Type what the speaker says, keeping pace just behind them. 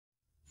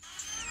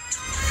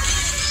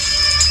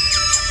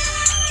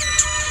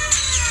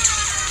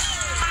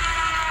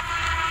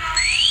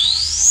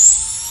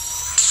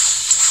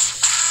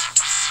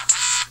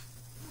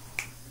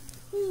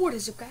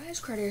What is up, guys?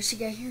 Carter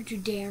guy here.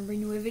 Today I'm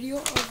bringing you a video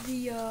of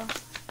the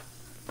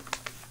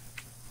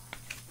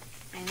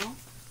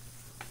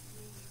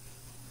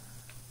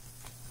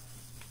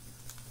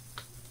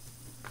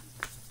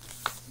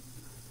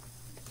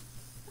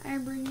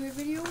I'm bringing you a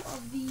video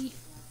of the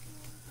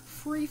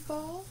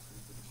Freefall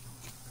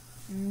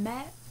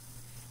map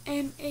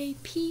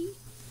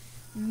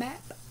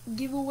map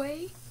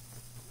giveaway.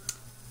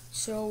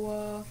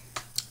 So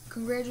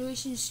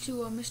congratulations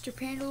to Mr.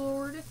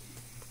 Pandalord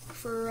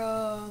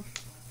for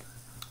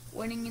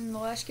winning in the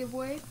last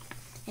giveaway,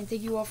 and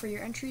thank you all for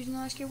your entries in the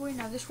last giveaway.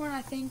 Now this one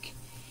I think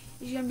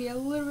is going to be a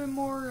little bit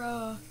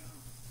more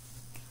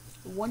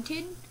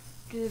wanted,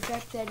 due to the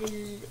fact that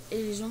it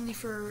is only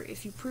for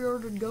if you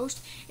pre-ordered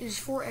Ghost. It is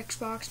for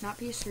Xbox, not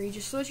PS3,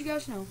 just to let you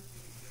guys know.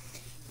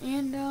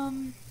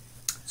 And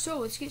so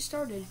let's get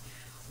started.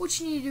 What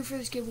you need to do for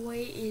this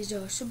giveaway is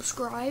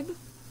subscribe.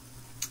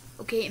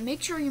 Okay, and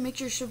make sure you make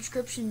your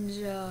subscriptions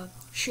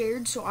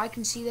shared so I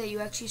can see that you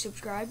actually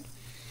subscribed.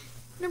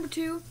 Number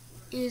 2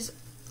 is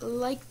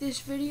like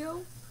this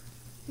video.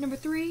 Number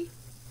 3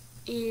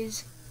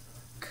 is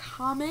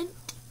comment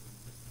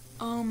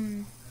a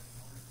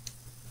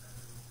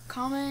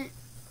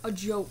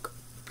joke.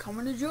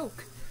 Comment a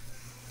joke.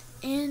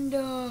 And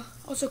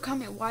also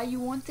comment why you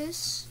want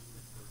this.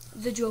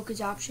 The joke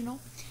is optional.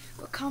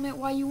 But comment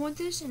why you want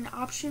this, and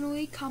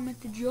optionally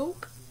comment the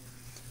joke.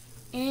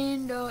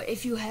 And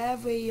if you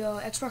have a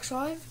Xbox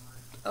Live,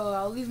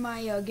 I'll leave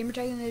my gamer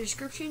tag in the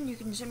description. You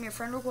can send me a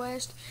friend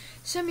request,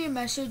 send me a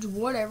message,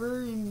 whatever,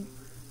 and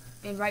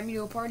invite me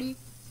to a party.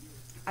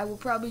 I will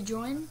probably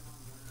join,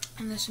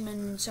 unless I'm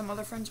in some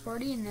other friend's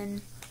party, and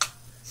then,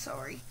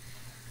 sorry.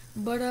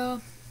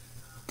 But,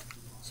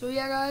 so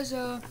yeah, guys,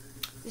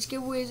 this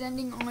giveaway is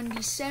ending on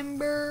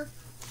December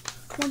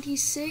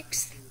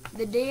 26th,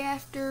 the day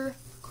after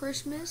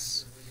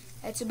Christmas.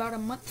 That's about a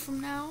month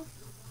from now.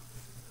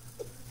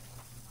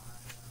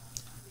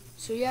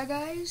 So yeah,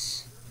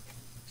 guys,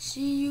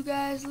 see you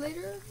guys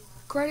later.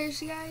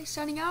 Credits, guys,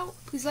 signing out.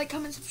 Please like,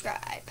 comment,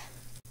 subscribe.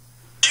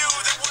 You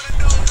that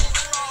wanna know what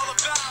we're all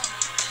about.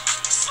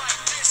 It's like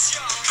this,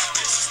 y'all.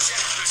 This is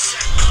 10%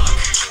 luck,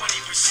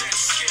 20%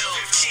 skill,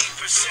 15%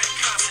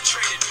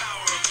 concentrated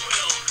power of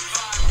will,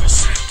 5%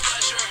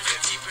 pleasure,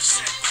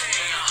 50%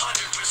 pain,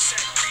 100%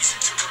 reason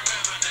to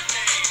remember the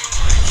name.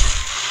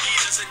 He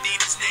doesn't need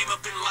his name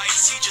up in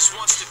lights, he just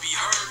wants to be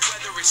heard,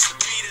 whether it's the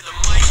beat of the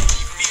mic.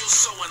 He feels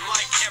so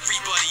unlike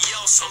everybody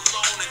else,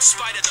 alone, in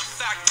spite of the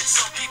fact that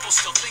some people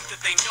still think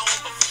that they know him,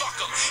 but fuck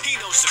him, he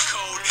knows the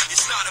code.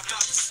 It's not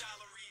about the salary.